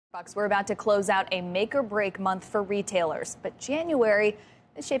We're about to close out a make-or-break month for retailers, but January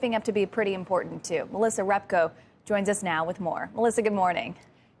is shaping up to be pretty important, too. Melissa Repko joins us now with more. Melissa, good morning.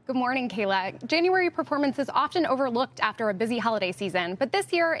 Good morning, Kayla. January performance is often overlooked after a busy holiday season, but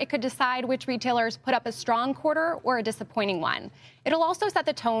this year it could decide which retailers put up a strong quarter or a disappointing one. It'll also set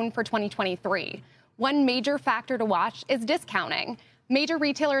the tone for 2023. One major factor to watch is discounting. Major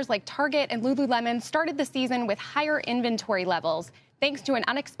retailers like Target and Lululemon started the season with higher inventory levels, thanks to an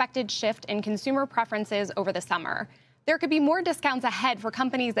unexpected shift in consumer preferences over the summer. There could be more discounts ahead for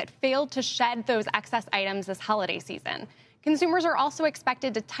companies that failed to shed those excess items this holiday season. Consumers are also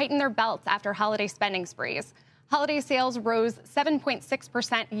expected to tighten their belts after holiday spending sprees. Holiday sales rose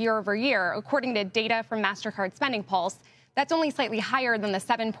 7.6% year over year, according to data from MasterCard Spending Pulse. That's only slightly higher than the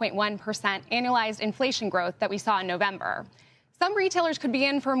 7.1% annualized inflation growth that we saw in November. Some retailers could be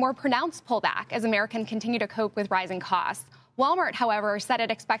in for a more pronounced pullback as Americans continue to cope with rising costs. Walmart, however, said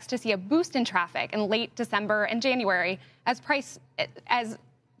it expects to see a boost in traffic in late December and January as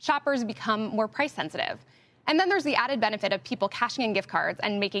shoppers become more price sensitive. And then there's the added benefit of people cashing in gift cards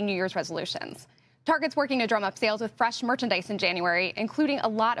and making New Year's resolutions. Target's working to drum up sales with fresh merchandise in January, including a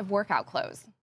lot of workout clothes.